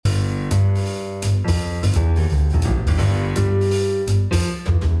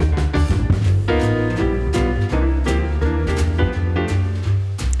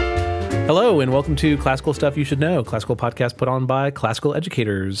Hello, and welcome to Classical Stuff You Should Know, classical podcast put on by classical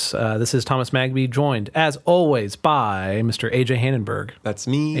educators. This is Thomas Magby, joined, as always, by Mr. AJ Hannenberg. That's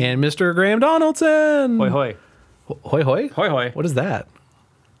me. And Mr. Graham Donaldson. Hoi hoi. Hoi hoi? Hoi hoi. What is that?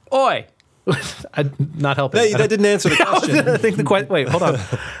 Oi. I'm not helping. That didn't answer the question. I think wait, hold on.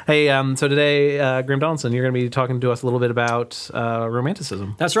 Hey, so today, Graham Donaldson, you're going to be talking to us a little bit about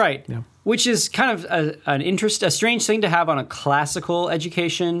Romanticism. That's right. Yeah. Which is kind of a strange thing to have on a classical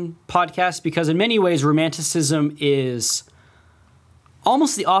education podcast, because in many ways, Romanticism is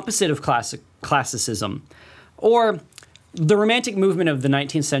almost the opposite of classicism. Or the Romantic movement of the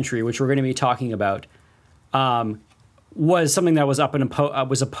 19th century, which we're going to be talking about, was something that was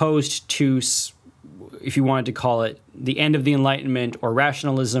was opposed to, if you wanted to call it, the end of the Enlightenment, or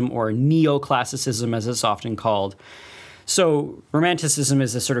rationalism, or neoclassicism, as it's often called. So Romanticism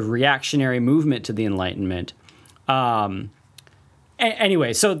is a sort of reactionary movement to the Enlightenment.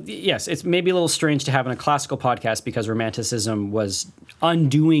 Anyway, so yes, it's maybe a little strange to have in a classical podcast, because Romanticism was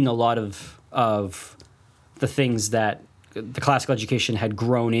undoing a lot of the things that the classical education had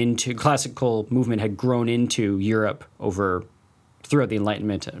grown into, classical movement had grown into Europe throughout the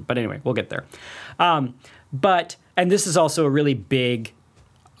Enlightenment. But anyway, we'll get there. And this is also a really big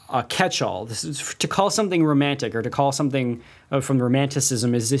catch-all. This is, to call something romantic, or to call something from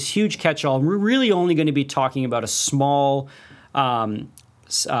Romanticism, is this huge catch-all. We're really only going to be talking about a small, narrow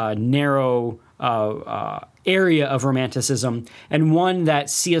area of Romanticism, and one that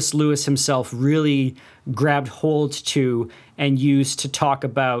C.S. Lewis himself really grabbed hold to and used to talk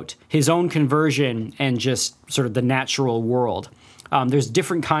about his own conversion and just sort of the natural world. There's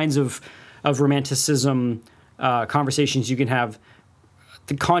different kinds of Romanticism conversations you can have.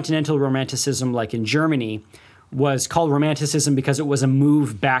 The continental Romanticism, like in Germany, was called Romanticism because it was a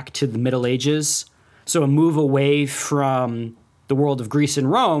move back to the Middle Ages. So a move away from the world of Greece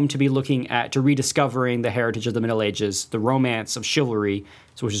and Rome to be looking at, to rediscovering the heritage of the Middle Ages, the romance of chivalry,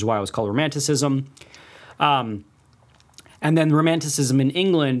 which is why it was called Romanticism. And then Romanticism in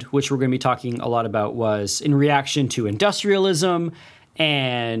England, which we're going to be talking a lot about, was in reaction to industrialism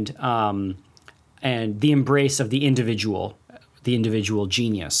and the embrace of the individual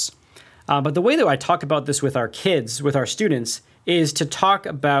genius. But the way that I talk about this with our kids, with our students, is to talk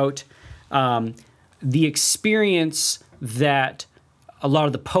about the experience that a lot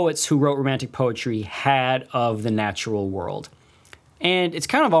of the poets who wrote Romantic poetry had of the natural world. And it's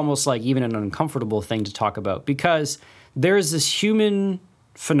kind of almost like even an uncomfortable thing to talk about, because there's this human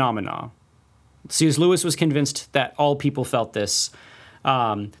phenomena. C.S. Lewis was convinced that all people felt this.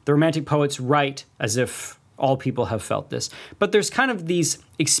 The Romantic poets write as if all people have felt this. But there's kind of these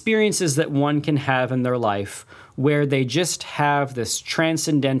experiences that one can have in their life where they just have this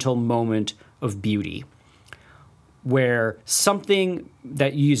transcendental moment of beauty, where something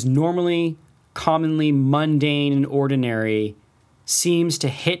that is normally, commonly mundane and ordinary seems to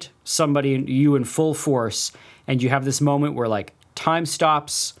hit you in full force, and you have this moment where, like, time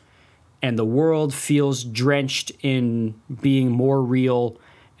stops and the world feels drenched in being more real,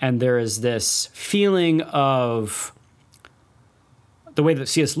 and there is this feeling of, the way that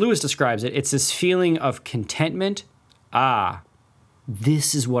C.S. Lewis describes it, it's this feeling of contentment.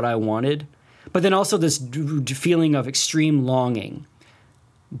 This is what I wanted. But then also this feeling of extreme longing.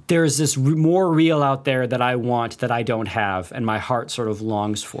 There's this more real out there that I want, that I don't have, and my heart sort of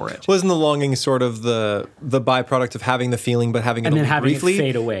longs for it. Wasn't the longing sort of the byproduct of having the feeling, but having it only briefly? It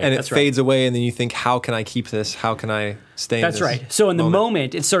fade away. And it fades away, and then you think, how can I keep this? How can I stay in this? That's right. So in the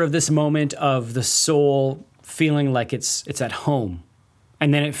moment, it's sort of this moment of the soul feeling like it's at home.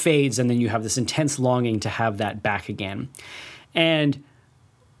 And then it fades, and then you have this intense longing to have that back again. And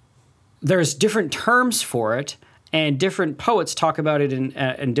there's different terms for it, and different poets talk about it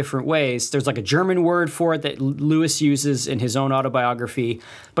in different ways. There's like a German word for it that Lewis uses in his own autobiography.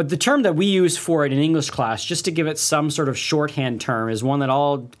 But the term that we use for it in English class, just to give it some sort of shorthand term, is one that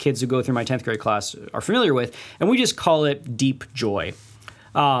all kids who go through my 10th grade class are familiar with, and we just call it deep joy.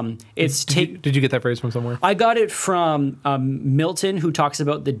 Did you get that phrase from somewhere? I got it from Milton, who talks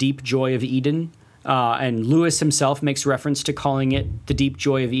about the deep joy of Eden. And Lewis himself makes reference to calling it the deep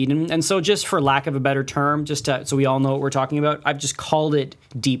joy of Eden. And so, just for lack of a better term, so we all know what we're talking about, I've just called it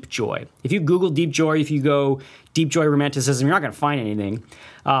deep joy. If you Google deep joy, if you go deep joy romanticism, you're not going to find anything.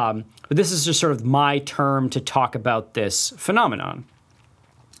 But this is just sort of my term to talk about this phenomenon.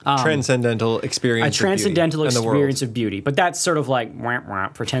 Transcendental experience. A transcendental experience of beauty. But that's sort of like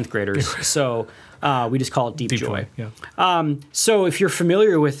for 10th graders. So we just call it deep joy. Yeah. So if you're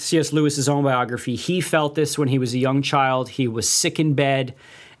familiar with C.S. Lewis's own biography, he felt this when he was a young child. He was sick in bed,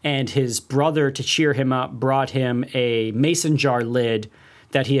 and his brother, to cheer him up, brought him a mason jar lid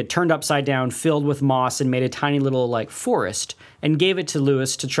that he had turned upside down, filled with moss, and made a tiny little like forest, and gave it to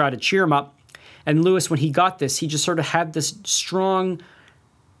Lewis to try to cheer him up. And Lewis, when he got this, he just sort of had this strong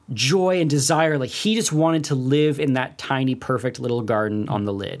joy and desire. Like he just wanted to live in that tiny, perfect little garden on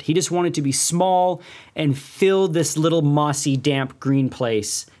the lid. He just wanted to be small and fill this little mossy, damp, green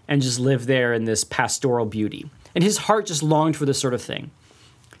place and just live there in this pastoral beauty. And his heart just longed for this sort of thing.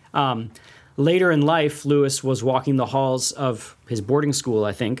 Later in life, Lewis was walking the halls of his boarding school,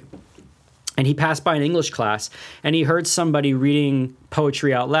 I think, and he passed by an English class, and he heard somebody reading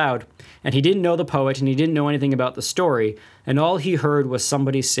poetry out loud, and he didn't know the poet, and he didn't know anything about the story, and all he heard was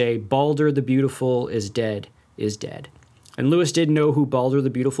somebody say, "Balder the Beautiful is dead, is dead." And Lewis didn't know who Balder the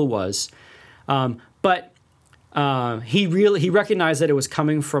Beautiful was, but he recognized that it was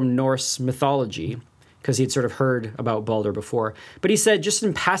coming from Norse mythology, because he'd sort of heard about Balder before. But he said just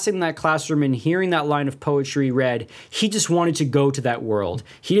in passing that classroom and hearing that line of poetry read, he just wanted to go to that world.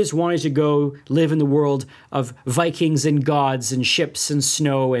 He just wanted to go live in the world of Vikings and gods and ships and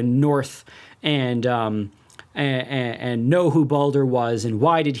snow and north and know who Balder was and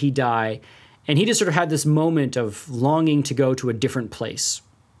why did he die. And he just sort of had this moment of longing to go to a different place.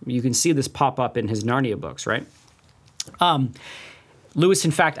 You can see this pop up in his Narnia books, right? Lewis,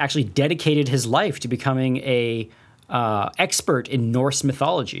 in fact, actually dedicated his life to becoming a expert in Norse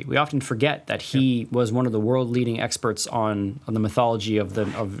mythology. We often forget that he was one of the world-leading experts on the mythology of the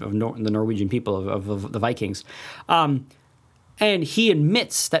Norwegian people, of the Vikings. And he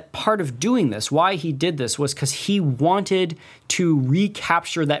admits that part of doing this, why he did this, was because he wanted to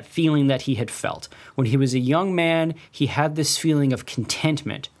recapture that feeling that he had felt. When he was a young man, he had this feeling of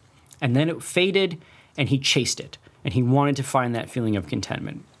contentment, and then it faded, and he chased it. And he wanted to find that feeling of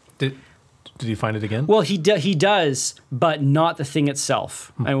contentment. Did he find it again? Well, he does, but not the thing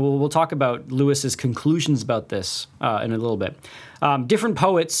itself. And we'll talk about Lewis's conclusions about this in a little bit. Different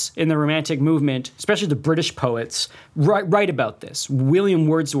poets in the Romantic movement, especially the British poets, write about this. William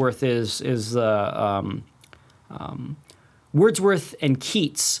Wordsworth Wordsworth and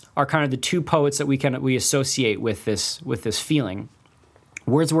Keats are kind of the two poets that we associate with this feeling.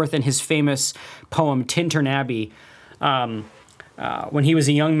 Wordsworth, in his famous poem Tintern Abbey, when he was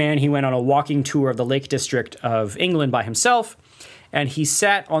a young man, he went on a walking tour of the Lake District of England by himself, and he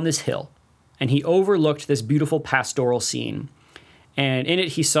sat on this hill, and he overlooked this beautiful pastoral scene. And in it,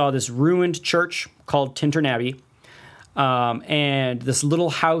 he saw this ruined church called Tintern Abbey, and this little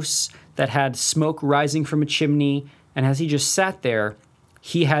house that had smoke rising from a chimney. And as he just sat there,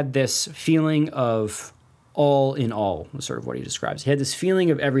 he had this feeling of all in all, is sort of what he describes. He had this feeling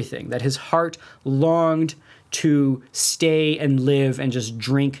of everything, that his heart longed to stay and live and just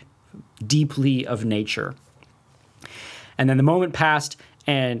drink deeply of nature. And then the moment passed,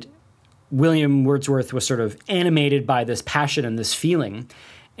 and William Wordsworth was sort of animated by this passion and this feeling.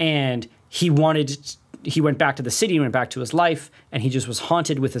 And he went back to the city, went back to his life, and he just was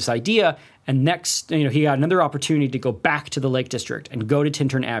haunted with this idea. And next, he got another opportunity to go back to the Lake District and go to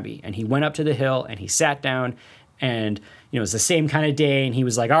Tintern Abbey. And he went up to the hill and he sat down, and it was the same kind of day. And he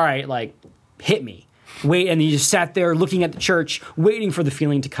was like, "All right, like, hit me." Wait, and he just sat there looking at the church, waiting for the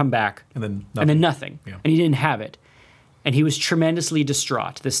feeling to come back. And then nothing. Yeah. And he didn't have it. And he was tremendously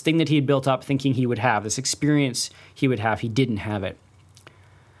distraught. This thing that he had built up thinking he would have, this experience he would have, he didn't have it.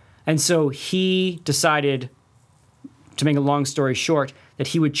 And so he decided, to make a long story short, that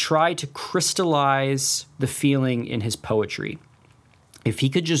he would try to crystallize the feeling in his poetry. If he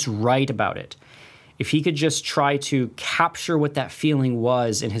could just write about it, if he could just try to capture what that feeling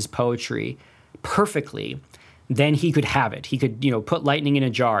was in his poetry perfectly, then he could have it. He could, put lightning in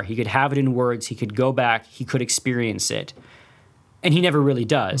a jar. He could have it in words. He could go back. He could experience it. And he never really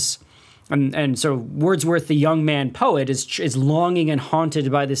does. And so Wordsworth, the young man poet, is longing and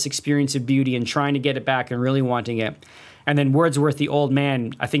haunted by this experience of beauty and trying to get it back and really wanting it. And then Wordsworth, the old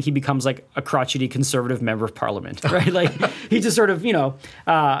man, I think he becomes like a crotchety conservative member of parliament, right? Like he just sort of,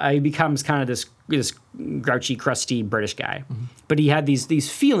 he becomes kind of this grouchy, crusty British guy. Mm-hmm. But he had these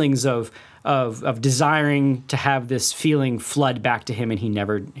feelings of desiring to have this feeling flood back to him, and he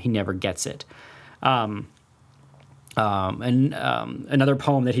never gets it. Another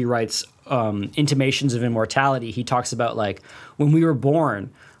poem that he writes, Intimations of Immortality, he talks about like when we were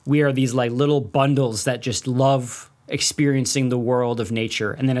born, we are these like little bundles that just love experiencing the world of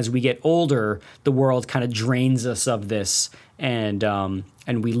nature, and then as we get older, the world kind of drains us of this, and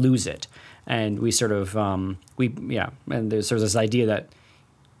we lose it, and we sort of and there's sort of this idea that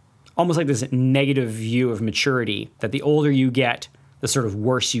almost like this negative view of maturity, that the older you get, the sort of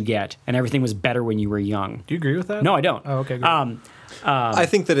worse you get, and everything was better when you were young. Do you agree with that? No, I don't. Oh, okay, good. I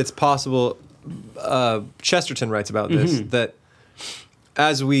think that it's possible. Chesterton writes about this, that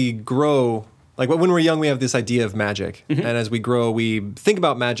as we grow, like when we're young, we have this idea of magic. And as we grow, we think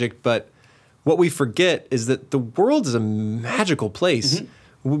about magic. But what we forget is that the world is a magical place.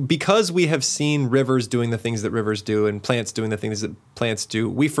 Because we have seen rivers doing the things that rivers do and plants doing the things that plants do,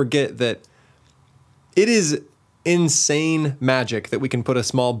 we forget that it is insane magic that we can put a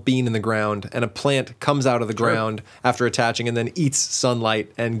small bean in the ground and a plant comes out of the ground after attaching and then eats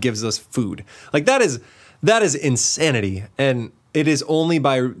sunlight and gives us food. Like that is insanity. And it is only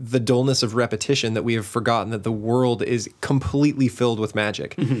by the dullness of repetition that we have forgotten that the world is completely filled with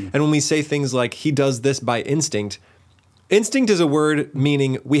magic. And when we say things like, he does this by instinct, instinct is a word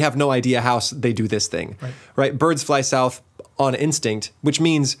meaning we have no idea how they do this thing, right? Birds fly south on instinct, which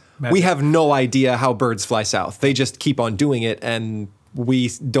means we have no idea how birds fly south. They just keep on doing it, and we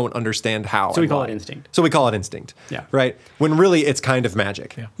don't understand how. So we call it instinct. So we call it instinct. Yeah. Right. When really it's kind of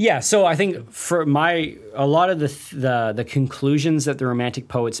magic. Yeah. So I think for a lot of the conclusions that the Romantic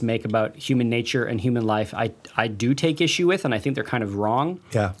poets make about human nature and human life, I do take issue with, and I think they're kind of wrong.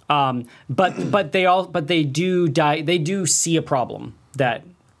 Yeah. But they do see a problem that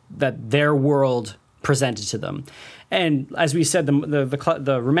their world presented to them. And as we said,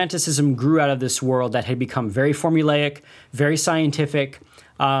 the Romanticism grew out of this world that had become very formulaic, very scientific.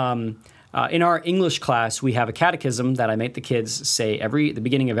 In our English class, we have a catechism that I make the kids say the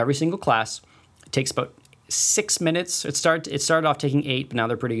beginning of every single class. It takes about 6 minutes. It started off taking 8, but now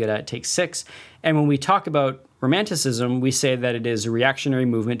they're pretty good at it. It takes 6. And when we talk about Romanticism, we say that it is a reactionary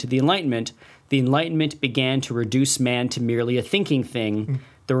movement to the Enlightenment. The Enlightenment began to reduce man to merely a thinking thing.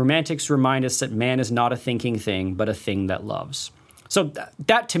 The Romantics remind us that man is not a thinking thing, but a thing that loves. So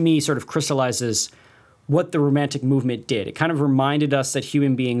that to me sort of crystallizes what the Romantic movement did. It kind of reminded us that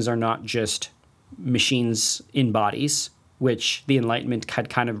human beings are not just machines in bodies, which the Enlightenment had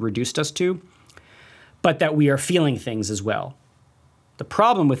kind of reduced us to, but that we are feeling things as well. The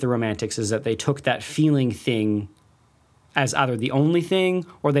problem with the Romantics is that they took that feeling thing as either the only thing,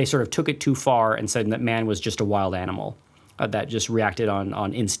 or they sort of took it too far and said that man was just a wild animal that just reacted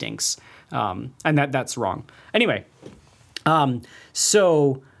on instincts. And that's wrong. Anyway, but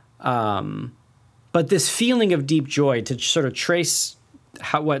this feeling of deep joy, to sort of trace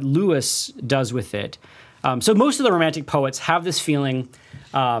what Lewis does with it. So most of the Romantic poets have this feeling.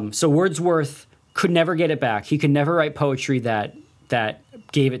 So Wordsworth could never get it back. He could never write poetry that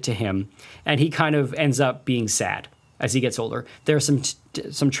gave it to him. And he kind of ends up being sad as he gets older. There are some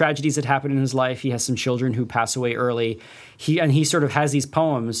tragedies that happen in his life. He has some children who pass away early. He sort of has these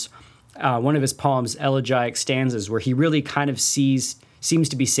poems, one of his poems, elegiac stanzas, where he really kind of seems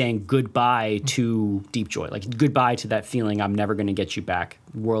to be saying goodbye to deep joy, like goodbye to that feeling, I'm never going to get you back.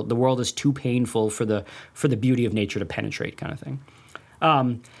 The world is too painful for the beauty of nature to penetrate, kind of thing.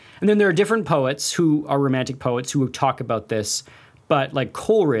 And then there are different poets who are Romantic poets who talk about this, but like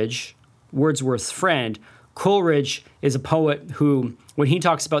Coleridge, Wordsworth's friend, Coleridge is a poet who, when he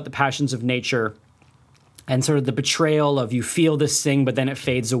talks about the passions of nature and sort of the betrayal of you feel this thing, but then it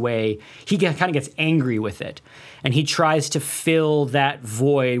fades away, he kind of gets angry with it. And he tries to fill that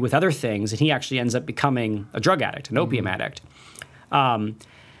void with other things, and he actually ends up becoming a drug addict, an opium addict.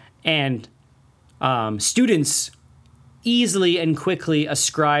 Students easily and quickly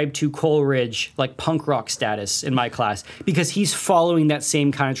ascribe to Coleridge like punk rock status in my class because he's following that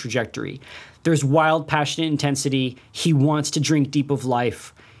same kind of trajectory. There's wild, passionate intensity. He wants to drink deep of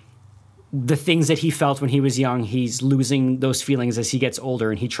life. The things that he felt when he was young, he's losing those feelings as he gets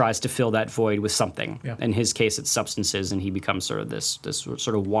older, and he tries to fill that void with something. Yeah. In his case, it's substances, and he becomes sort of this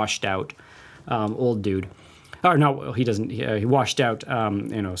sort of washed out old dude. Or no, he doesn't. He washed out,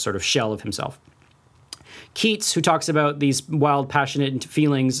 sort of shell of himself. Keats, who talks about these wild, passionate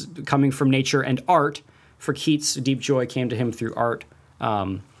feelings coming from nature and art. For Keats, deep joy came to him through art.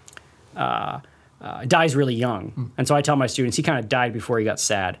 Dies really young. And so I tell my students he kind of died before he got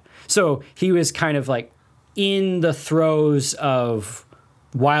sad. So he was kind of like in the throes of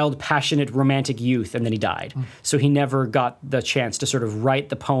wild, passionate, romantic youth, and then he died. So he never got the chance to sort of write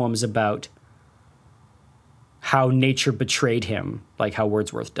the poems about how nature betrayed him, like how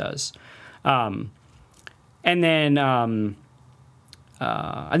Wordsworth does. And then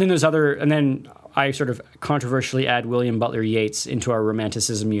I sort of controversially add William Butler Yeats into our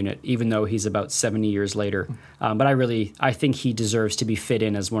Romanticism unit, even though he's about 70 years later. But I think he deserves to be fit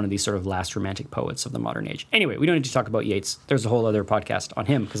in as one of these sort of last Romantic poets of the modern age. Anyway, we don't need to talk about Yeats. There's a whole other podcast on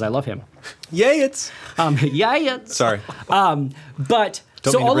him because I love him. Yeats! Yeats! Sorry. But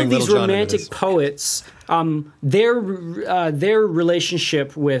so all of these Romantic poets, their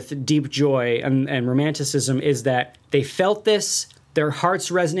relationship with deep joy and Romanticism is that they felt this, their hearts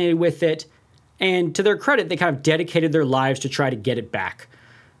resonated with it, And to their credit, they kind of dedicated their lives to try to get it back.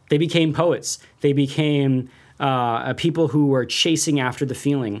 They became poets. They became people who were chasing after the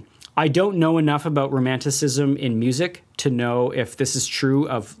feeling. I don't know enough about romanticism in music to know if this is true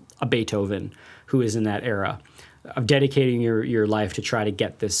of a Beethoven who is in that era, of dedicating your life to try to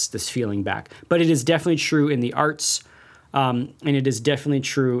get this feeling back. But it is definitely true in the arts, and it is definitely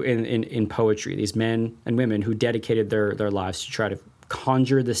true in poetry. These men and women who dedicated their lives to try to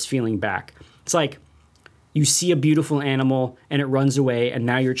conjure this feeling back. It's like you see a beautiful animal and it runs away, and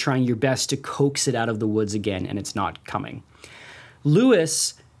now you're trying your best to coax it out of the woods again, and it's not coming.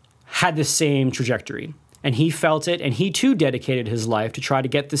 Lewis had the same trajectory, and he felt it, and he too dedicated his life to try to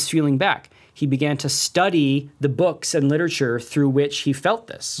get this feeling back. He began to study the books and literature through which he felt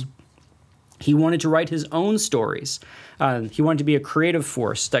this. He wanted to write his own stories. He wanted to be a creative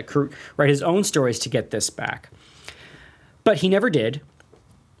force that could write his own stories to get this back. But he never did.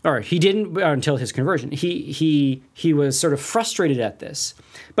 Or he didn't until his conversion. He was sort of frustrated at this.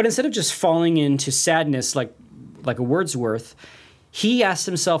 But instead of just falling into sadness like a Wordsworth, he asked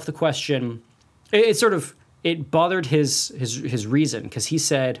himself the question, it bothered his reason, because he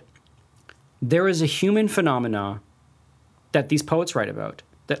said, there is a human phenomena that these poets write about,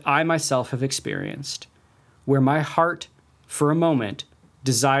 that I myself have experienced, where my heart, for a moment,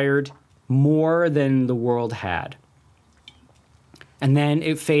 desired more than the world had. And then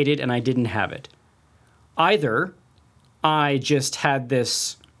it faded and I didn't have it. Either I just had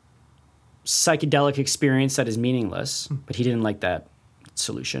this psychedelic experience that is meaningless, but he didn't like that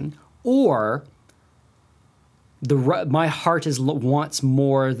solution, or my heart wants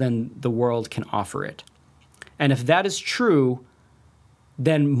more than the world can offer it. And if that is true,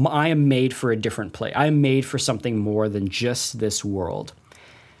 then I am made for a different play. I am made for something more than just this world.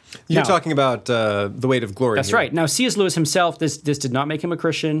 You're talking about The Weight of Glory. That's here. right. Now, C.S. Lewis himself, this did not make him a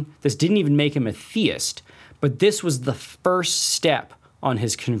Christian. This didn't even make him a theist. But this was the first step on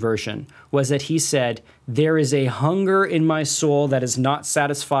his conversion, was that he said, there is a hunger in my soul that is not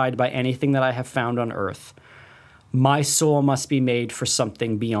satisfied by anything that I have found on earth. My soul must be made for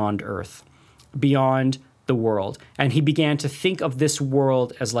something beyond earth, beyond the world. And he began to think of this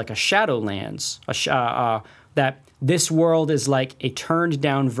world as like a Shadowlands, that this world is like a turned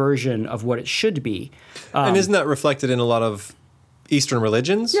down version of what it should be. And isn't that reflected in a lot of Eastern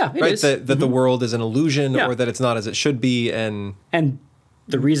religions? Yeah, it right? is. That the world is an illusion, Yeah. or that it's not as it should be. And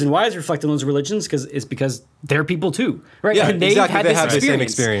the reason why it's reflected in those religions is because they're people too, right? yeah, And they've exactly. had They this have the same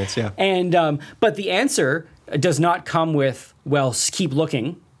experience. experience. Yeah. And but the answer does not come with, well, keep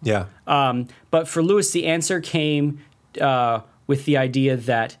looking. Yeah. But for Lewis, the answer came with the idea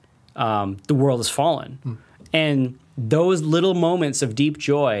that the world has fallen. And those little moments of deep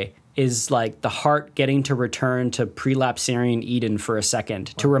joy is like the heart getting to return to prelapsarian Eden for a second,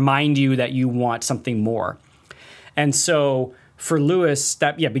 to remind you that you want something more. And so for Lewis,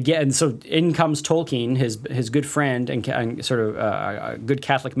 began. So in comes Tolkien, his good friend and sort of a good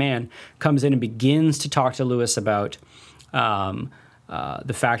Catholic man, comes in and begins to talk to Lewis about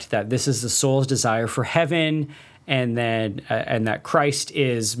the fact that this is the soul's desire for heaven, and then and that Christ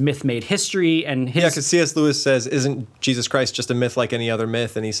is myth-made history. And because C.S. Lewis says, isn't Jesus Christ just a myth like any other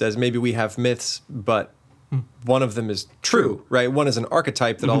myth? And he says, maybe we have myths, but one of them is true, right? One is an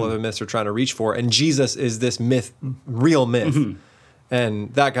archetype that all other myths are trying to reach for, and Jesus is this myth, real myth.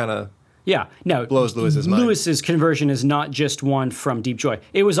 And that kind of blows Lewis's mind. Lewis's conversion is not just one from deep joy.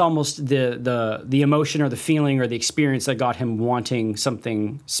 It was almost the emotion or the feeling or the experience that got him wanting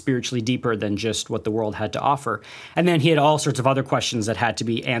something spiritually deeper than just what the world had to offer. And then he had all sorts of other questions that had to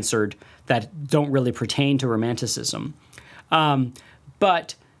be answered that don't really pertain to romanticism.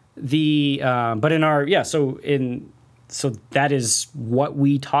 But that is what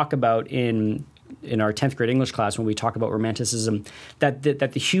we talk about in our 10th grade English class when we talk about romanticism, that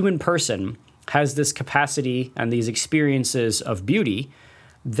the human person has this capacity and these experiences of beauty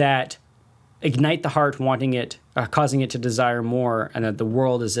that ignite the heart, wanting it, causing it to desire more, and that the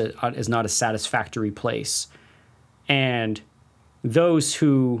world is not a satisfactory place. And those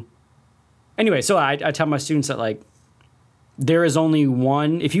who, anyway, so I tell my students that, like, there is only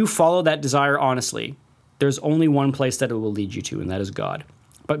one, if you follow that desire honestly, there's only one place that it will lead you to, and that is God.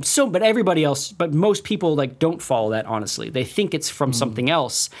 But everybody else, but most people don't follow that honestly. They think it's from something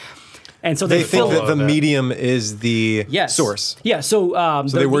else. And so they think that the medium is the source. Yeah, so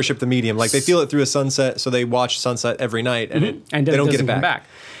they worship the medium. Like they feel it through a sunset, so they watch sunset every night, and they don't get it back.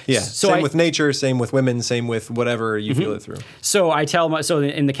 Yeah. So Same with nature, same with women, same with whatever you feel it through. So I tell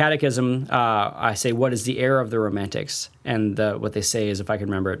in the Catechism, I say, what is the error of the Romantics? And what they say is, if I can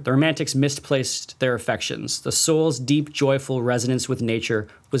remember it, the Romantics misplaced their affections. The soul's deep, joyful resonance with nature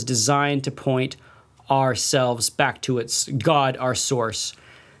was designed to point ourselves back to its God, our source.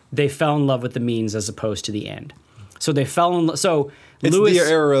 They fell in love with the means as opposed to the end. So they fell in love. So It's Lewis, the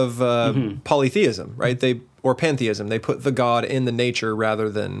error of polytheism, right? Or pantheism. They put the God in the nature rather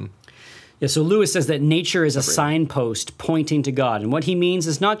than... Yeah, so Lewis says that nature is a signpost pointing to God. And what he means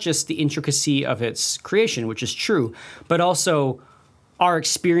is not just the intricacy of its creation, which is true, but also our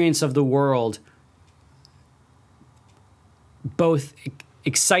experience of the world both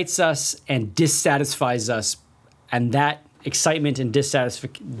excites us and dissatisfies us. And that excitement and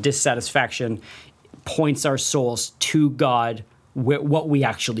dissatisfaction points our souls to God, what we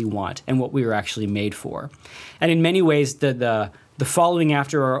actually want and what we were actually made for. And in many ways, the following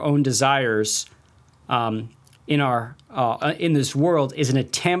after our own desires in this world is an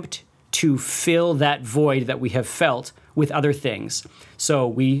attempt to fill that void that we have felt with other things. So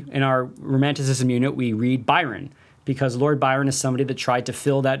we, in our Romanticism unit, we read Byron, because Lord Byron is somebody that tried to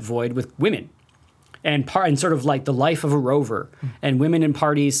fill that void with women. And sort of like the life of a rover and women in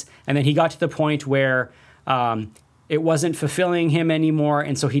parties. And then he got to the point where it wasn't fulfilling him anymore.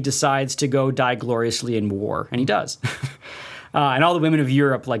 And so he decides to go die gloriously in war. And he does. And all the women of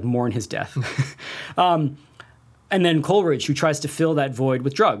Europe mourn his death. And then Coleridge, who tries to fill that void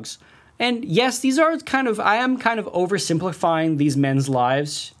with drugs. And yes, I am kind of oversimplifying these men's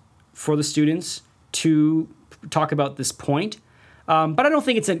lives for the students to talk about this point. But I don't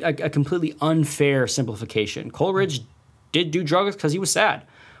think it's a completely unfair simplification. Coleridge did do drugs because he was sad.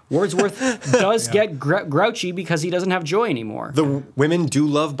 Wordsworth does get grouchy because he doesn't have joy anymore. The women do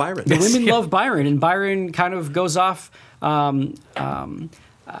love Byron. The women love Byron, and Byron kind of goes off.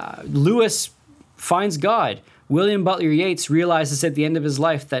 Lewis finds God. William Butler Yeats realizes at the end of his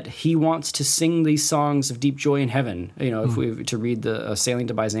life that he wants to sing these songs of deep joy in heaven, if we to read the Sailing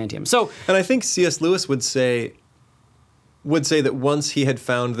to Byzantium. So, and I think C.S. Lewis would say that once he had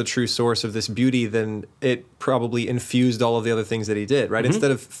found the true source of this beauty, then it probably infused all of the other things that he did, right?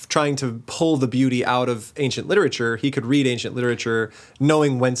 Instead of trying to pull the beauty out of ancient literature, he could read ancient literature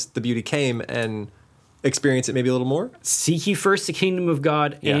knowing whence the beauty came and experience it maybe a little more. Seek ye first the kingdom of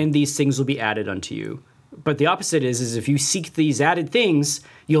God, and these things will be added unto you. But the opposite is if you seek these added things,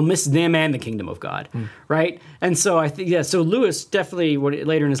 you'll miss them and the kingdom of God, right? And so I think, so Lewis definitely,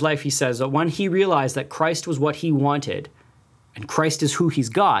 later in his life, he says that when he realized that Christ was what he wanted, and Christ is who he's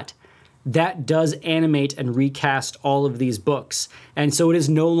got, that does animate and recast all of these books. And so it is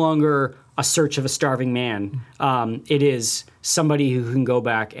no longer a search of a starving man. It is somebody who can go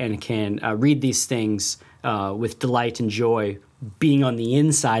back and can read these things with delight and joy, being on the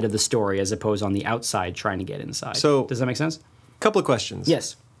inside of the story as opposed on the outside trying to get inside. So, does that make sense? Couple of questions.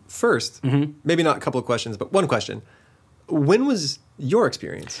 Yes. First, maybe not a couple of questions, but one question. When was your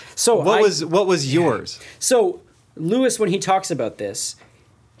experience? So what was yours? So Lewis, when he talks about this,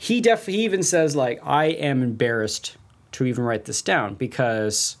 he even says, I am embarrassed to even write this down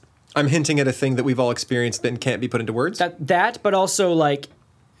because... I'm hinting at a thing that we've all experienced and can't be put into words? But also,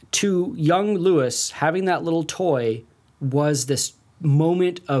 to young Lewis, having that little toy was this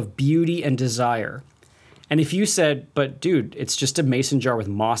moment of beauty and desire. And if you said, but dude, it's just a mason jar with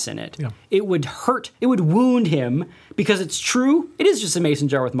moss in it, it would hurt. It would wound him because it's true. It is just a mason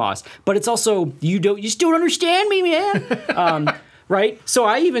jar with moss. But it's also, you still don't understand me, man. Right? So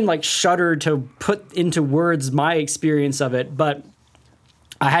I even shuddered to put into words my experience of it. But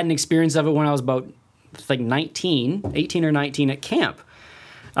I had an experience of it when I was about 18 or 19 at camp.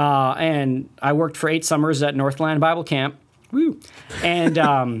 And I worked for 8 summers at Northland Bible Camp. Woo! And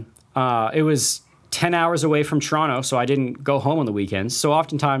it was 10 hours away from Toronto, so I didn't go home on the weekends. So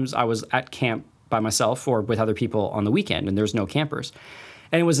oftentimes I was at camp by myself or with other people on the weekend, and there's no campers.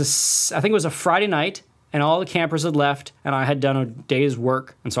 And I think it was a Friday night, and all the campers had left, and I had done a day's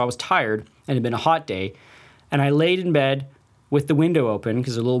work, and so I was tired, and it had been a hot day. And I laid in bed with the window open,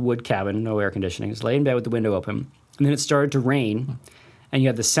 because it's a little wood cabin, no air conditioning. Just laid in bed with the window open, and then it started to rain. And you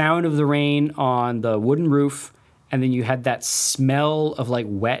had the sound of the rain on the wooden roof, and then you had that smell of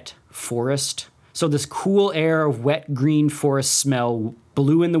wet forest. So this cool air of wet green forest smell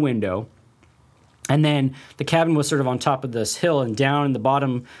blew in the window. And then the cabin was sort of on top of this hill, and down in the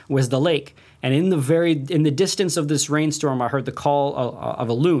bottom was the lake. And in the distance of this rainstorm, I heard the call of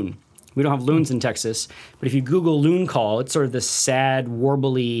a loon. We don't have loons in Texas, but if you Google loon call, it's sort of this sad,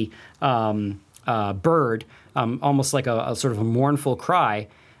 warbly bird, almost like a sort of a mournful cry.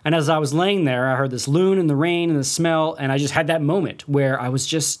 And as I was laying there, I heard this loon and the rain and the smell, and I just had that moment where I was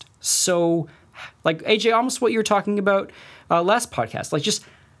just so, like, AJ, almost what you were talking about last podcast, like just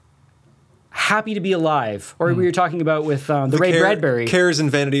happy to be alive. Or we were talking about with the Ray Bradbury. Cares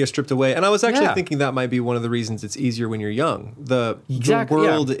and vanity are stripped away. And I was actually Yeah. thinking that might be one of the reasons it's easier when you're young. The Exactly,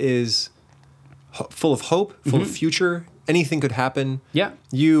 world is full of hope, full of future. Anything could happen. Yeah.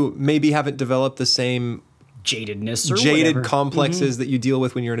 You maybe haven't developed the same Jadedness or jaded whatever. complexes that you deal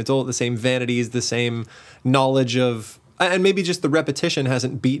with when you're an adult, the same vanities, the same knowledge of, and maybe just the repetition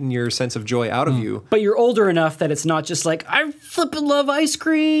hasn't beaten your sense of joy out of you. But you're older enough that it's not just like, I flippin' love ice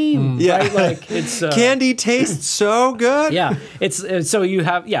cream. Yeah. Right? Like, it's... Candy tastes so good. Yeah, it's so you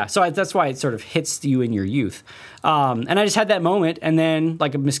have so that's why it sort of hits you in your youth, and I just had that moment, and then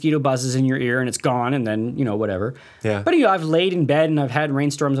like a mosquito buzzes in your ear and it's gone, and then whatever. Yeah. But I've laid in bed and I've had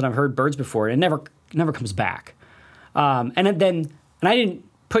rainstorms and I've heard birds before, and it never comes back. And I didn't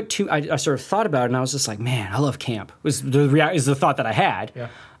put too. I sort of thought about it, and I was just like, man, I love camp. Is the thought that I had. Yeah.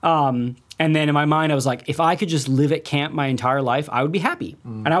 And then in my mind, I was like, if I could just live at camp my entire life, I would be happy.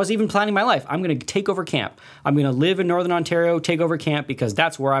 And I was even planning my life. I'm going to take over camp. I'm going to live in Northern Ontario, take over camp, because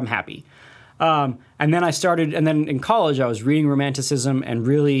that's where I'm happy. And then in college, I was reading Romanticism and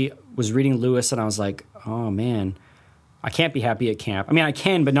really was reading Lewis, and I was like, oh man, I can't be happy at camp. I mean, I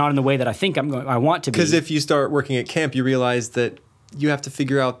can, but not in the way that I think I want to be. Because if you start working at camp, you realize that you have to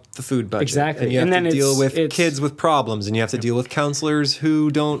figure out the food budget. Exactly. And you have And to then deal with it's- kids with problems, and you have to deal with counselors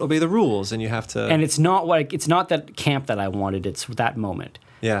who don't obey the rules, and you have to... And it's not that camp that I wanted, it's that moment.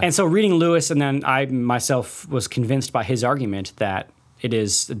 Yeah. And so reading Lewis, and then I myself was convinced by his argument that it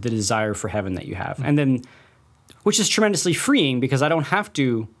is the desire for heaven that you have. And then, which is tremendously freeing, because I don't have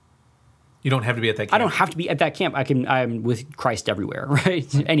to You don't have to be at that camp. I don't have to be at that camp. I'm with Christ everywhere,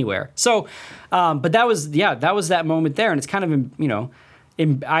 right? Anywhere. So, but that was that moment there, and it's kind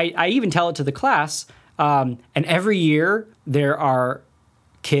of I even tell it to the class, and every year there are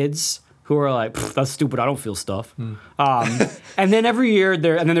kids who are like, that's stupid, I don't feel stuff. And then every year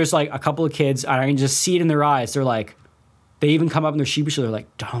there's like a couple of kids, and I can just see it in their eyes. They're like, they even come up and they're sheepishly, they're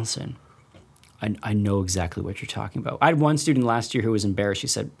like, Donaldson, I know exactly what you're talking about. I had one student last year who was embarrassed. She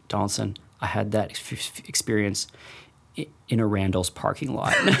said, Donaldson, I had that experience in a Randall's parking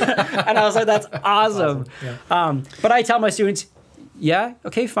lot. And I was like, that's awesome. Yeah. But I tell my students, yeah,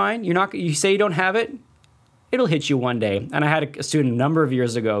 okay, fine. You say you don't have it, it'll hit you one day. And I had a student a number of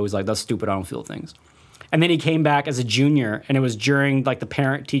years ago who was like, that's stupid, I don't feel things. And then he came back as a junior, and it was during like the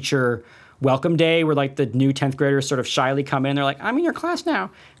parent-teacher welcome day where like the new 10th graders sort of shyly come in. They're like, I'm in your class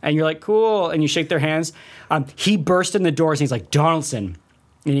now. And you're like, cool. And you shake their hands. He burst in the doors and he's like, Donaldson.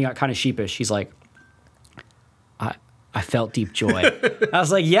 And he got kind of sheepish. He's like, I felt deep joy. I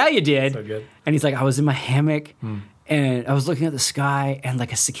was like, yeah, you did. So good. And he's like, I was in my hammock and I was looking at the sky, and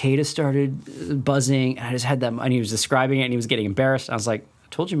like a cicada started buzzing, and I just had that, and he was describing it and he was getting embarrassed. I was like, I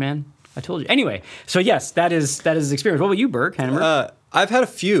told you, man. I told you. Anyway, so yes, that is his experience. What about you, Berg? I've had a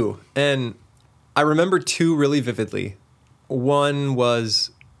few, and I remember two really vividly. One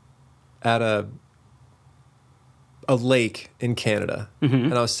was at a lake in Canada,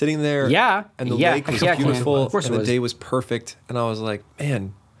 and I was sitting there, and the lake was beautiful, of course and it the was. day was perfect, and I was like,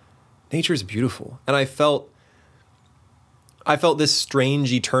 man, nature's beautiful. And I felt this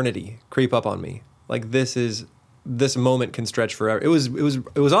strange eternity creep up on me. Like this moment can stretch forever. It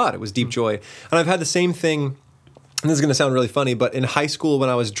was odd. It was deep joy. And I've had the same thing, and this is going to sound really funny, but in high school when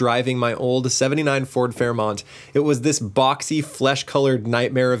I was driving my old 79 Ford Fairmont, it was this boxy, flesh-colored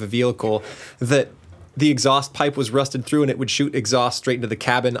nightmare of a vehicle that the exhaust pipe was rusted through, and it would shoot exhaust straight into the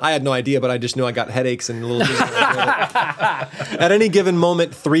cabin. I had no idea, but I just knew I got headaches and a little dizzy. At any given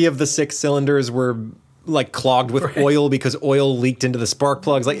moment, 3 of the 6 cylinders were like clogged with oil because oil leaked into the spark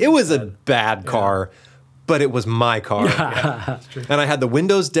plugs. Like, it was a bad car, but it was my car. And I had the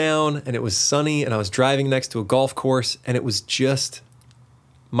windows down, and it was sunny, and I was driving next to a golf course, and it was just,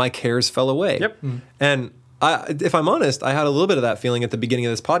 my cares fell away. Yep. And if I'm honest, I had a little bit of that feeling at the beginning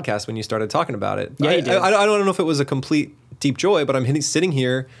of this podcast when you started talking about it. Yeah, you did. I don't know if it was a complete deep joy, but I'm sitting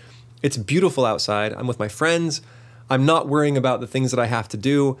here. It's beautiful outside. I'm with my friends. I'm not worrying about the things that I have to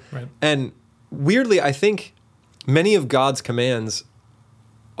do. Right. And weirdly, I think many of God's commands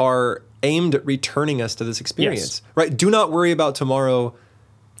are aimed at returning us to this experience. Yes. Right? Do not worry about tomorrow.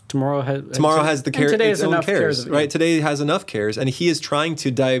 Tomorrow has The care, today its has own enough cares, right? Today has enough cares, and He is trying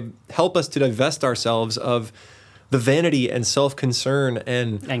to help us to divest ourselves of the vanity and self-concern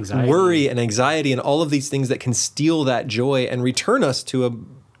and Anxiety. worry and anxiety and all of these things that can steal that joy and return us to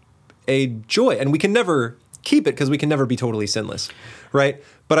a joy. And we can never keep it because we can never be totally sinless, right?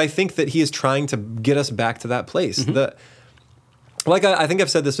 But I think that He is trying to get us back to that place. like I think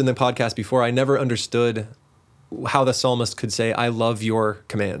I've said this in the podcast before, I never understood how the psalmist could say, I love your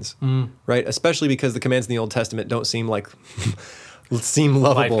commands, right? Especially because the commands in the Old Testament don't seem lovable.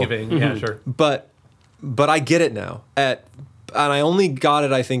 Life-giving, yeah, sure. But I get it now. And I only got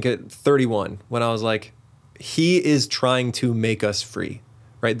it, I think, at 31, when I was like, he is trying to make us free,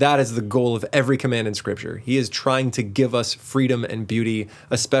 right? That is the goal of every command in Scripture. He is trying to give us freedom and beauty,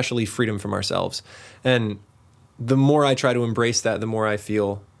 especially freedom from ourselves. And the more I try to embrace that, the more I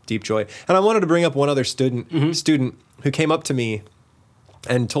feel deep joy. And I wanted to bring up one other student who came up to me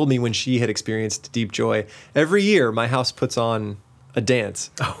and told me when she had experienced deep joy. Every year, my house puts on a dance.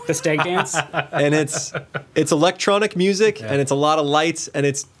 The stag dance? And it's electronic music, and it's a lot of lights, and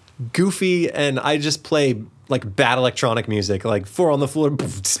it's goofy, and I just play like bad electronic music, like 4 on the floor,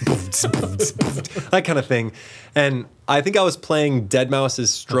 that kind of thing. And I think I was playing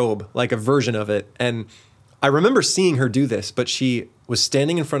Deadmau5's Strobe, like a version of it. And I remember seeing her do this, but she was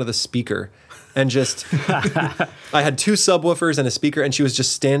standing in front of the speaker and just, I had 2 subwoofers and a speaker, and she was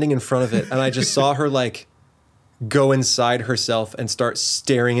just standing in front of it. And I just saw her like go inside herself and start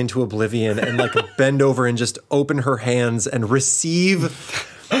staring into oblivion and like bend over and just open her hands and receive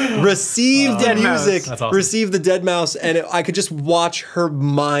the music, Awesome. receive the Deadmau5, and I could just watch her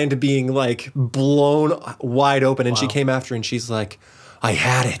mind being like blown wide open. And she came after, and she's like, I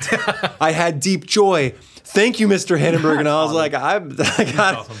had it. I had deep joy. Thank you, Mr. Hannenberg. And I was like,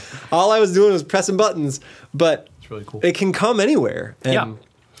 Awesome. all I was doing was pressing buttons, but It's really cool. it can come anywhere. And Yeah.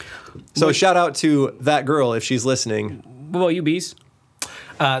 so shout out to that girl if she's listening. What about you, Bees?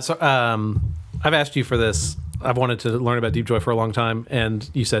 So I've asked you for this. I've wanted to learn about deep joy for a long time, and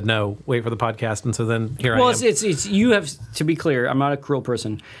you said no. Wait for the podcast, and so then here I am. Well, it's you have to be clear. I'm not a cruel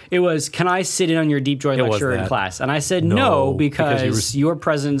person. It was, can I sit in on your deep joy was lecture in that. class? And I said No, no because your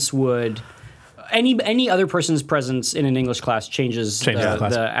presence would. Any other person's presence in an English class changes the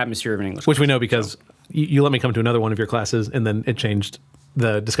class. the atmosphere of an English Which class. we know because you let me come to another one of your classes, and then it changed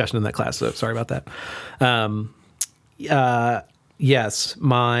the discussion in that class. So sorry about that. Yes,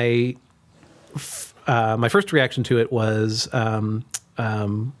 my first reaction to it was when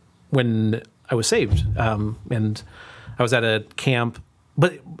I was saved, and I was at a camp,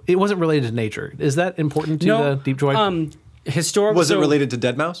 but it wasn't related to nature. Is that important to the deep joy? Historical. Was it related to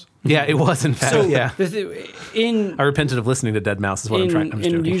Deadmau5? Yeah, it was in fact. So yeah, in I repented of listening to Deadmau5. Is what I'm trying. I'm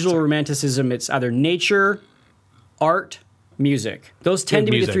just in joking. usual romanticism, it's either nature, art, music. Those tend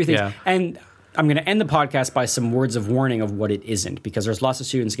to be the Music, 3 things. yeah. And I'm going to end the podcast by some words of warning of what it isn't, because there's lots of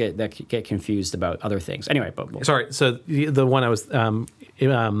students that get confused about other things. Anyway, but Sorry. So the one I was, I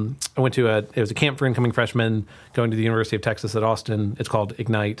went to it was a camp for incoming freshmen going to the University of Texas at Austin. It's called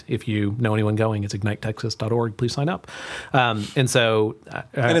Ignite. If you know anyone going, it's ignitetexas.org. Please sign up. And so,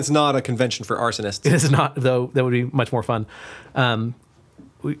 And it's not a convention for arsonists. it is not, though. That would be much more fun.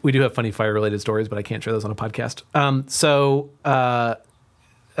 We do have funny fire related stories, but I can't share those on a podcast.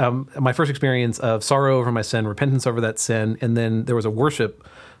 My first experience of sorrow over my sin, repentance over that sin, and then there was a worship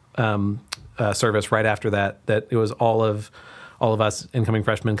service right after that it was all of us incoming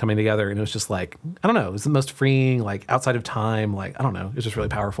freshmen coming together, and it was just like, I don't know, it was the most freeing, like outside of time, like I don't know, it was just really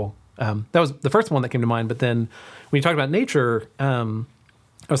powerful. That was the first one that came to mind. But then when you talked about nature, I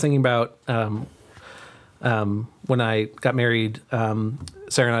was thinking about when I got married,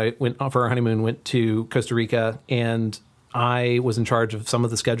 Sarah and I went for our honeymoon, went to Costa Rica, and I was in charge of some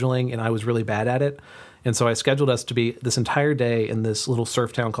of the scheduling, and I was really bad at it. And so I scheduled us to be this entire day in this little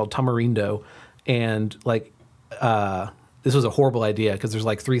surf town called Tamarindo. And like, this was a horrible idea because there's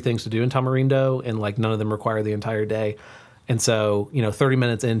like 3 things to do in Tamarindo, and like none of them require the entire day. And so, 30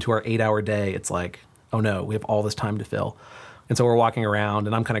 minutes into our 8-hour day, it's like, oh no, we have all this time to fill. And so we're walking around,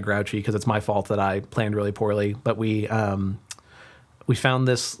 and I'm kind of grouchy because it's my fault that I planned really poorly. But we found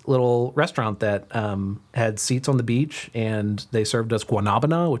this little restaurant that had seats on the beach, and they served us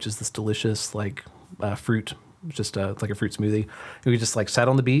guanabana, which is this delicious like fruit, just like a fruit smoothie. And we just like sat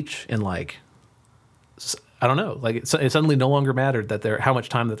on the beach and like, I don't know, like it suddenly no longer mattered that how much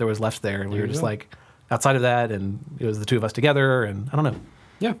time that there was left there, and we were just like outside of that, and it was the 2 of us together, and I don't know.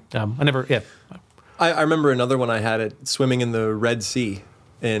 yeah. I remember another one I had at swimming in the Red Sea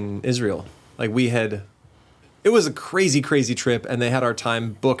in Israel. Like it was a crazy, crazy trip, and they had our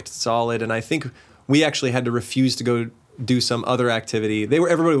time booked solid. And I think we actually had to refuse to go do some other activity.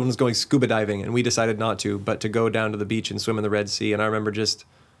 Everybody was going scuba diving, and we decided not to, but to go down to the beach and swim in the Red Sea. And I remember it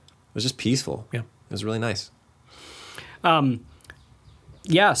was just peaceful. Yeah. It was really nice.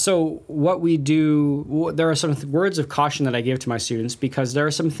 Yeah, so what we do, there are some words of caution that I give to my students, because there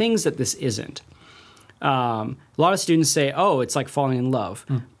are some things that this isn't. A lot of students say, oh, it's like falling in love.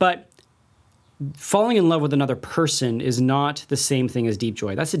 But falling in love with another person is not the same thing as deep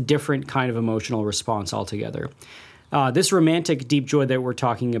joy. That's a different kind of emotional response altogether. This romantic deep joy that we're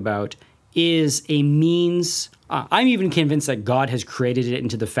talking about is a means. I'm even convinced that God has created it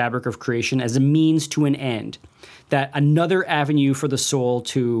into the fabric of creation as a means to an end, that another avenue for the soul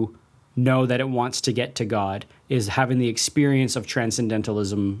to know that it wants to get to God is having the experience of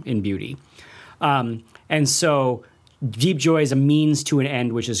transcendentalism in beauty. And so deep joy is a means to an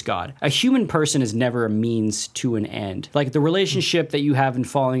end, which is God. A human person is never a means to an end. Like the relationship that you have in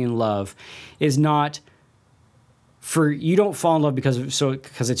falling in love is not you don't fall in love because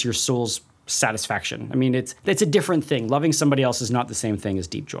it's your soul's satisfaction. I mean, it's a different thing. Loving somebody else is not the same thing as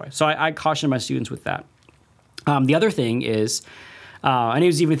deep joy. So I caution my students with that. The other thing is, and I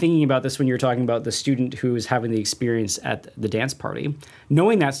was even thinking about this when you were talking about the student who was having the experience at the dance party.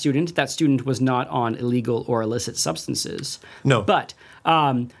 Knowing that student was not on illegal or illicit substances. No. But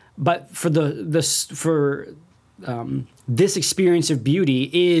for this experience of beauty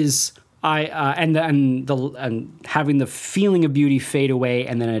is and having the feeling of beauty fade away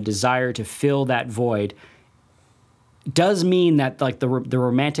and then a desire to fill that void does mean that like the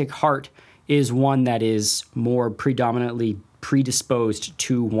romantic heart is one that is more predominantly predisposed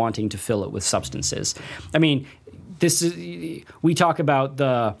to wanting to fill it with substances. I mean, we talk about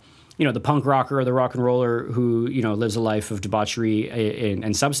the punk rocker or the rock and roller who, lives a life of debauchery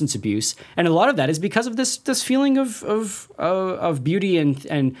and substance abuse. And a lot of that is because of this feeling of beauty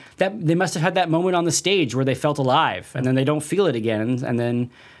and that they must have had that moment on the stage where they felt alive and then they don't feel it again. And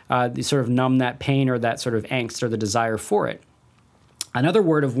then they sort of numb that pain or that sort of angst or the desire for it. Another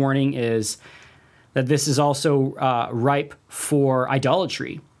word of warning is that this is also ripe for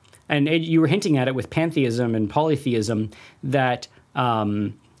idolatry. And you were hinting at it with pantheism and polytheism that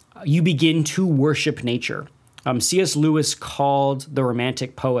you begin to worship nature. C.S. Lewis called the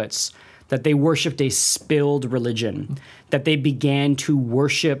Romantic poets that they worshipped a spilled religion, that they began to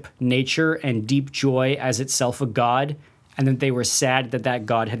worship nature and deep joy as itself a god, and that they were sad that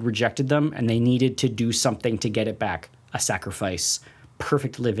God had rejected them, and they needed to do something to get it back, a sacrifice,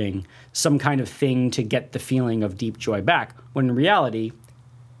 perfect living, some kind of thing to get the feeling of deep joy back, when in reality,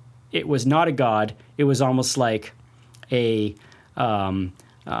 it was not a god. It was almost like a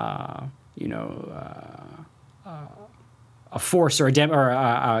force or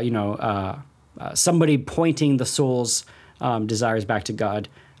somebody pointing the soul's desires back to God,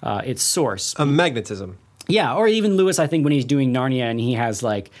 its source. A magnetism. Yeah, or even Lewis, I think when he's doing Narnia and he has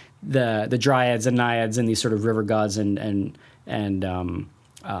like the dryads and naiads and these sort of river gods and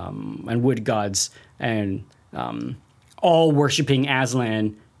wood gods and all worshiping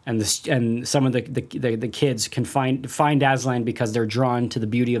Aslan. And some of the kids can find Aslan because they're drawn to the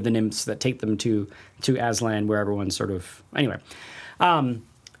beauty of the nymphs that take them to Aslan, where everyone's sort of anyway.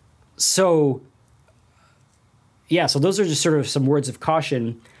 So those are just sort of some words of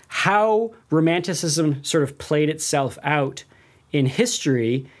caution. How Romanticism sort of played itself out in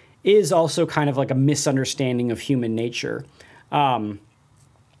history is also kind of like a misunderstanding of human nature.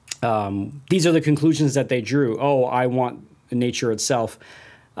 These are the conclusions that they drew. Oh, I want nature itself.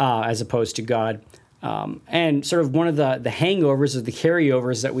 As opposed to God. And sort of one of the hangovers or the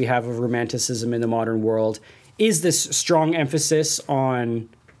carryovers that we have of Romanticism in the modern world is this strong emphasis on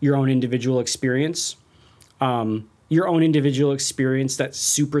your own individual experience. Your own individual experience that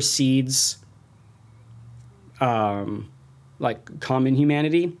supersedes like common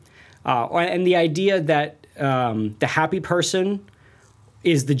humanity. And the idea that the happy person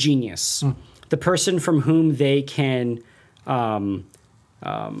is the genius. The person from whom they can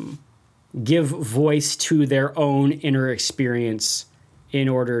give voice to their own inner experience in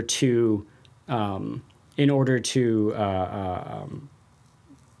order to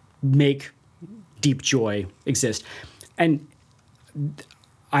make deep joy exist. And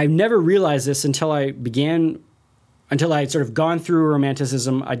I never realized this until I had sort of gone through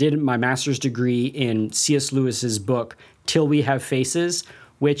Romanticism. I did my master's degree in C.S. Lewis's book, Till We Have Faces,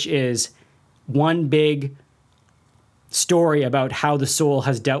 which is one big story about how the soul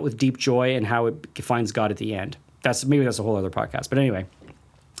has dealt with deep joy and how it finds God at the end. Maybe that's a whole other podcast. But anyway,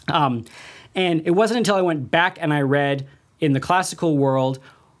 and it wasn't until I went back and I read in the classical world.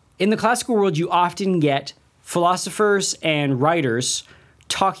 In the classical world, you often get philosophers and writers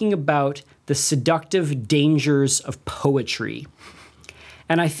talking about the seductive dangers of poetry.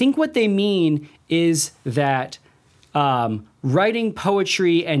 And I think what they mean is that writing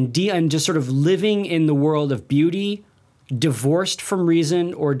poetry and just sort of living in the world of beauty, divorced from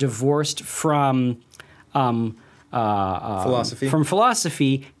reason or divorced from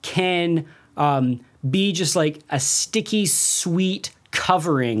philosophy, can be just like a sticky, sweet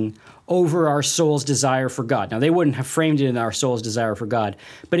covering over our soul's desire for God. Now, they wouldn't have framed it in our soul's desire for God,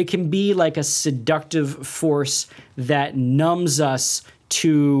 but it can be like a seductive force that numbs us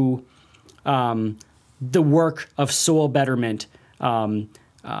to the work of soul betterment. And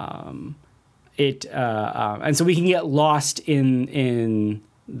so we can get lost in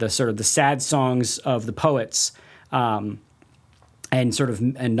the sort of the sad songs of the poets, and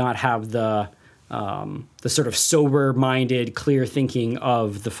not have the sort of sober-minded, clear thinking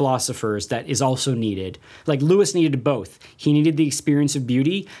of the philosophers that is also needed. Like Lewis needed both. He needed the experience of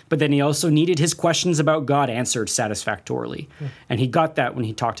beauty, but then he also needed his questions about God answered satisfactorily. And he got that when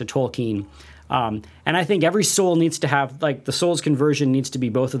he talked to Tolkien. And I think every soul needs to have, like, the soul's conversion needs to be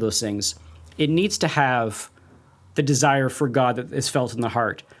both of those things. It needs to have the desire for God that is felt in the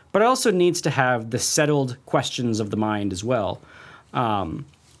heart, but it also needs to have the settled questions of the mind as well.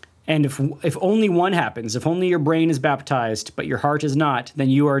 And if only one happens, if only your brain is baptized but your heart is not, then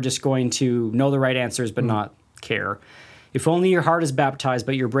you are just going to know the right answers but not care. If only your heart is baptized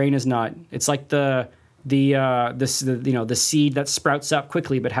but your brain is not, it's like the seed that sprouts up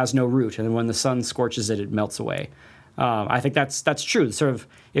quickly but has no root, and then when the sun scorches it, it melts away. I think that's true. Sort of,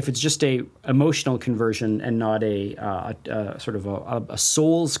 if it's just a emotional conversion and not a sort of a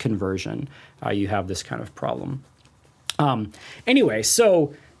soul's conversion, you have this kind of problem. Anyway,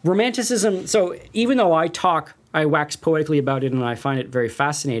 so Romanticism. So even though I wax poetically about it and I find it very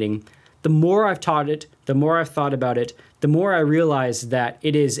fascinating, the more I've taught it, the more I've thought about it, the more I realize that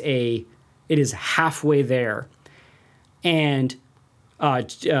it is halfway there, and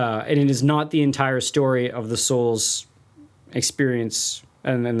it is not the entire story of the soul's experience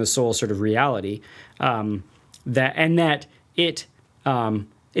and then the soul's sort of reality. It's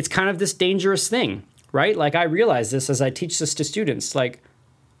kind of this dangerous thing, right? Like, I realize this as I teach this to students. Like,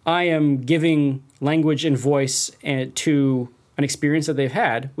 I am giving language and voice to an experience that they've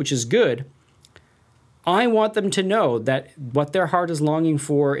had, which is good. I want them to know that what their heart is longing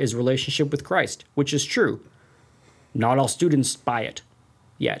for is relationship with Christ, which is true. Not all students buy it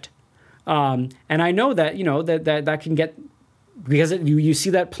yet. And I know that, that can get, because you see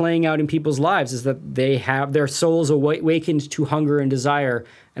that playing out in people's lives, is that they have their souls awakened to hunger and desire,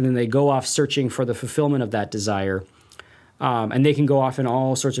 and then they go off searching for the fulfillment of that desire. And they can go off in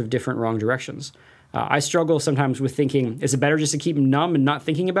all sorts of different wrong directions. I struggle sometimes with thinking, is it better just to keep them numb and not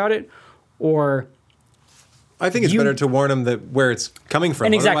thinking about it? Or I think it's better to warn them that where it's coming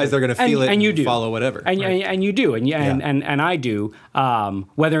from. Exactly. Otherwise, they're going to feel and and follow whatever. And you do, and I do.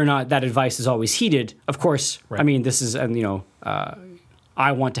 Whether or not that advice is always heeded, of course. Right. I mean, this is, I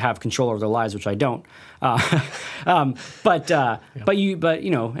want to have control over their lives, which I don't. And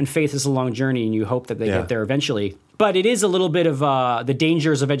faith is a long journey, and you hope that they get there eventually. But it is a little bit of the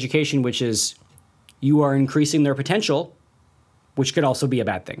dangers of education, which is you are increasing their potential, which could also be a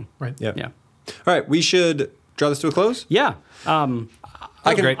bad thing. Right. Yeah. Yeah. All right. We should draw this to a close. Yeah.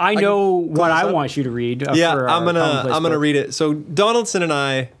 I know what I want you to read. I'm gonna read it. So Donaldson and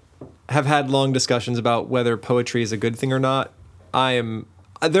I have had long discussions about whether poetry is a good thing or not.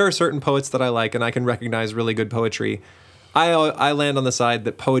 There are certain poets that I like, and I can recognize really good poetry. I land on the side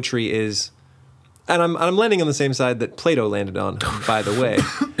that poetry is. And I'm landing on the same side that Plato landed on, by the way.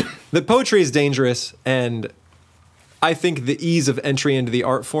 That poetry is dangerous, and I think the ease of entry into the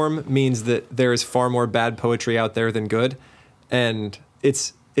art form means that there is far more bad poetry out there than good. And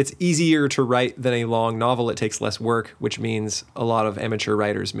it's easier to write than a long novel. It takes less work, which means a lot of amateur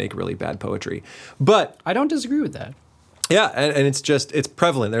writers make really bad poetry. But I don't disagree with that. Yeah, and it's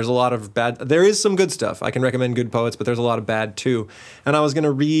prevalent. There's a lot of bad. There is some good stuff. I can recommend good poets, but there's a lot of bad too. And I was going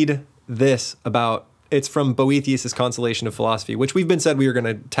to read this about, it's from Boethius' Consolation of Philosophy, which we've been said we were going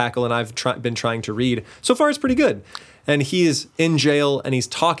to tackle, and I've been trying to read. So far, it's pretty good. And he is in jail, and he's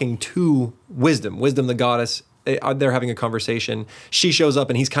talking to Wisdom the goddess. They're having a conversation. She shows up,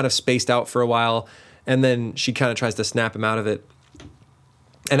 and he's kind of spaced out for a while, and then she kind of tries to snap him out of it.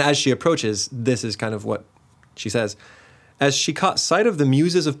 And as she approaches, this is kind of what she says. As she caught sight of the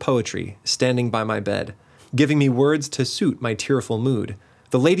muses of poetry standing by my bed, giving me words to suit my tearful mood,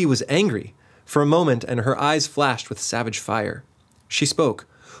 the lady was angry for a moment, and her eyes flashed with savage fire. She spoke.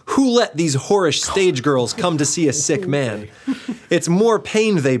 Who let these whorish stage girls come to see a sick man? It's more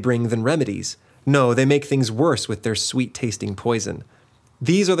pain they bring than remedies. No, they make things worse with their sweet-tasting poison.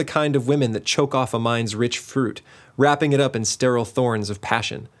 These are the kind of women that choke off a mind's rich fruit, wrapping it up in sterile thorns of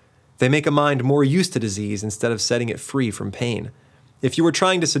passion. They make a mind more used to disease instead of setting it free from pain. If you were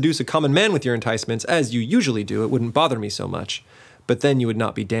trying to seduce a common man with your enticements, as you usually do, it wouldn't bother me so much. But then you would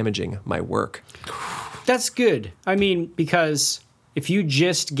not be damaging my work. That's good. I mean, because if you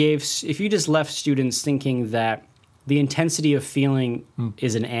just left students thinking that the intensity of feeling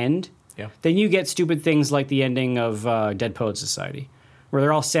is an end, Yeah. then you get stupid things like the ending of Dead Poets Society, where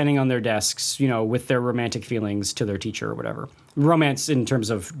they're all standing on their desks, with their romantic feelings to their teacher or whatever. Romance in terms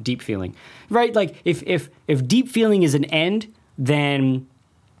of deep feeling, right? Like if deep feeling is an end, then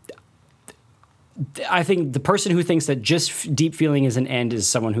I think the person who thinks that just deep feeling is an end is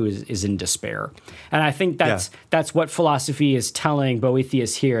someone who is in despair. And I think that's what philosophy is telling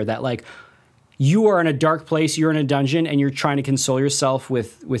Boethius here, that like you are in a dark place, you're in a dungeon, and you're trying to console yourself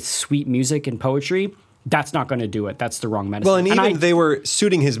with sweet music and poetry. That's not going to do it. That's the wrong medicine. Well, and even they were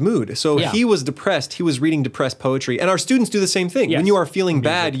suiting his mood. So Yeah. he was depressed. He was reading depressed poetry. And our students do the same thing. Yes. When you are feeling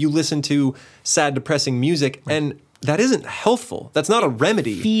bad, you listen to sad, depressing music. And that isn't healthful. That's not a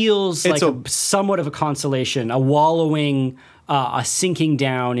remedy. Feels It's like somewhat of a consolation, a wallowing, a sinking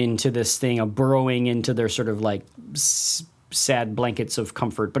down into this thing, a burrowing into their sort of like sad blankets of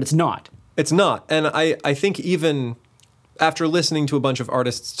comfort. But it's not. It's not. And I think even after listening to a bunch of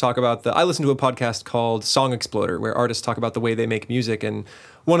artists talk about I listened to a podcast called Song Exploder, where artists talk about the way they make music. And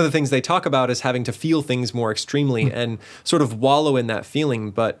one of the things they talk about is having to feel things more extremely and sort of wallow in that feeling.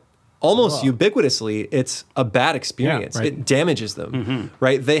 But almost ubiquitously, it's a bad experience. Yeah, right. It damages them,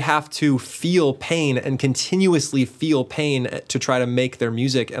 right? They have to feel pain and continuously feel pain to try to make their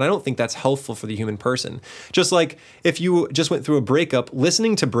music. And I don't think that's healthful for the human person. Just like if you just went through a breakup,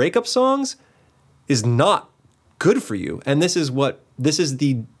 listening to breakup songs is not good for you. And this is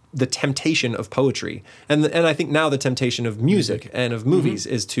the temptation of poetry. And I think now the temptation of music and of movies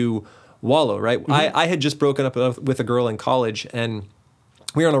is to wallow, right? I had just broken up with a girl in college, and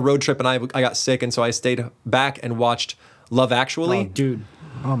we were on a road trip, and I got sick, and so I stayed back and watched Love Actually. Oh, dude.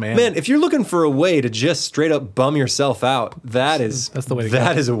 Oh man. Man, if you're looking for a way to just straight up bum yourself out, that's the way to go.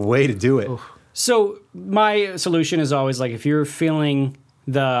 That is a way to do it. So my solution is always like, if you're feeling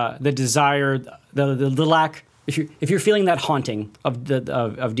the desire, the lack, if you're feeling that haunting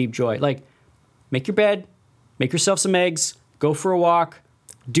of deep joy, like make your bed, make yourself some eggs, go for a walk,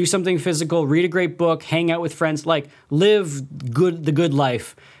 do something physical, read a great book, hang out with friends, like live the good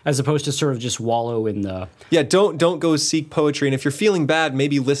life, as opposed to sort of just wallow in the... Yeah, don't go seek poetry. And if you're feeling bad,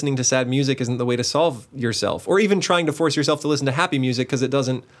 maybe listening to sad music isn't the way to solve yourself, or even trying to force yourself to listen to happy music because it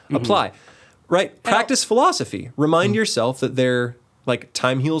doesn't apply. Right? Practice philosophy. Remind yourself that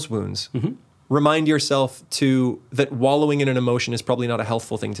time heals wounds. Remind yourself that wallowing in an emotion is probably not a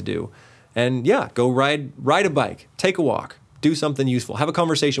healthful thing to do. And yeah, go ride a bike, take a walk, do something useful, have a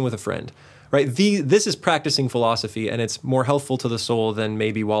conversation with a friend. Right? This is practicing philosophy, and it's more healthful to the soul than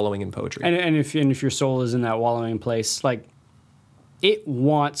maybe wallowing in poetry. And if your soul is in that wallowing place, like it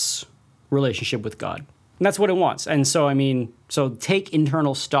wants relationship with God. And that's what it wants. And so, so take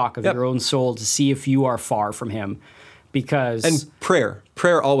internal stock of your own soul to see if you are far from him, because... And prayer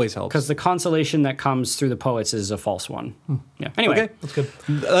always helps. Because the consolation that comes through the poets is a false one. Yeah. Anyway. Okay, that's good.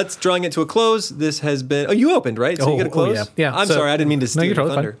 Let's drawing it to a close. This has been... Oh, you opened, right? So you got to close? Yeah. I'm sorry, I didn't mean to steal you're your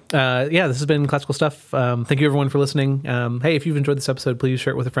totally thunder. fine. This has been Classical Stuff. Thank you, everyone, for listening. Hey, if you've enjoyed this episode, please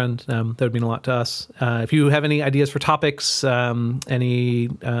share it with a friend. That would mean a lot to us. If you have any ideas for topics,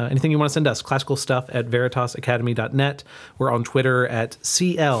 anything you want to send us, classicalstuff@veritasacademy.net. We're on Twitter at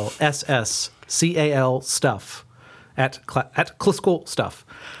CLSSCAL Stuff. At Classical Stuff.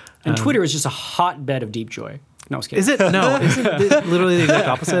 And Twitter is just a hotbed of deep joy. No, I was kidding. Is it? No, isn't it literally the exact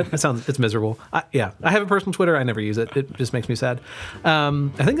opposite? It's miserable. I have a personal Twitter. I never use it. It just makes me sad. I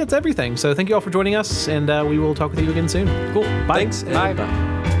think that's everything. So thank you all for joining us, and we will talk with you again soon. Cool. Bye. Thanks. Bye.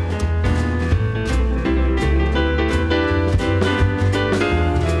 Bye.